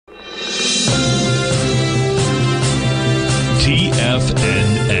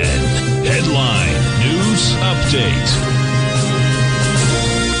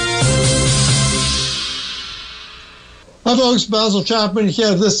Hi folks, Basil Chapman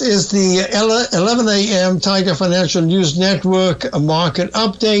here. This is the 11 a.m. Tiger Financial News Network market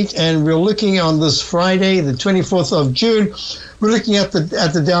update, and we're looking on this Friday, the 24th of June. We're looking at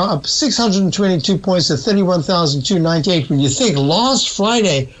the Dow up 622 points at 31,298. When you think last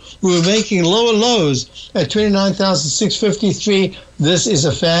Friday we were making lower lows at 29,653, this is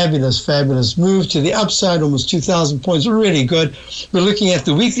a fabulous, fabulous move to the upside, almost 2,000 points, really good. We're looking at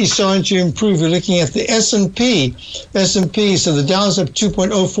the weekly starting to improve. We're looking at the S&P. So the Dow's up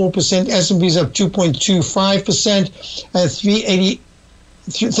 2.04%, S&P's up 2.25% at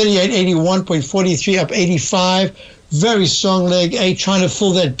 3881.43, up 85. Very strong leg A, trying to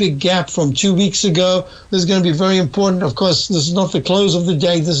fill that big gap from 2 weeks ago. This is going to be very important. Of course, this is not the close of the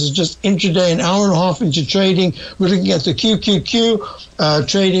day. This is just intraday, an hour and a half into trading. We're looking at the QQQ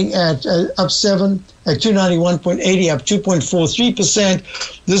trading at up 7 at 291.80, up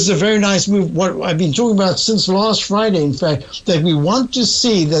 2.43%. This is a very nice move. What I've been talking about since last Friday, in fact, that we want to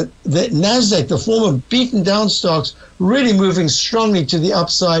see that NASDAQ, the former beaten down stocks, really moving strongly to the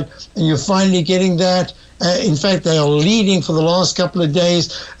upside, and you're finally getting that. In fact, they are leading for the last couple of days.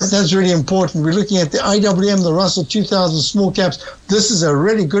 That's really important. We're looking at the IWM, the Russell 2000 small caps. This is a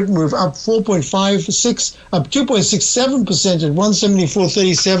really good move, up 4.56, up 2.67% at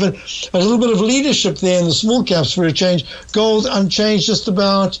 174.37. A little bit of leadership there in the small caps for a change. Gold unchanged, just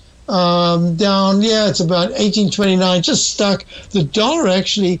about down. Yeah, it's about 18.29, just stuck. The dollar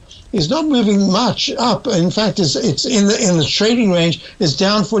actually is not moving much up. In fact, it's in the trading range. It's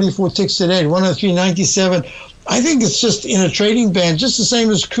down 44 ticks today at 103.97. I think it's just in a trading band, just the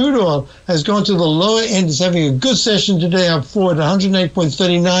same as crude oil has gone to the lower end. It's having a good session today, up forward at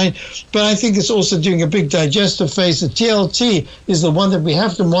 108.39. But I think it's also doing a big digestive phase. The TLT is the one that we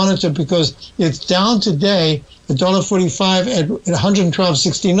have to monitor because it's down today, $1.45 at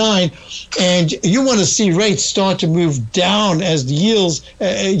 112.69, and you want to see rates start to move down as the yields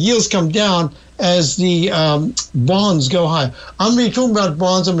come down as the bonds go high. I'm going to be talking about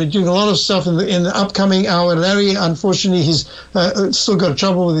bonds. I'm going to be doing a lot of stuff in the upcoming hour. Larry, unfortunately, he's still got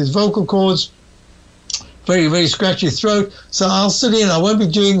trouble with his vocal cords. Very, very scratchy throat. So I'll sit in. I won't be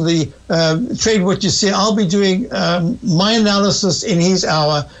doing the trade what you see. I'll be doing my analysis in his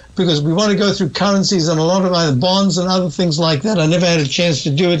hour, because we want to go through currencies and a lot of other bonds and other things like that. I never had a chance to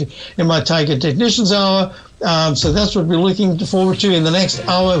do it in my Tiger Technicians hour. So that's what we're looking forward to in the next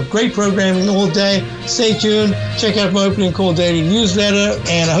hour. Great programming all day. Stay tuned. Check out my Opening Call Daily newsletter.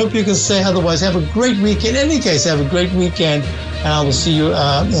 And I hope you can stay. Otherwise, have a great weekend. In any case, have a great weekend. And I will see you in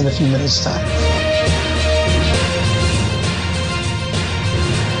a few minutes' time.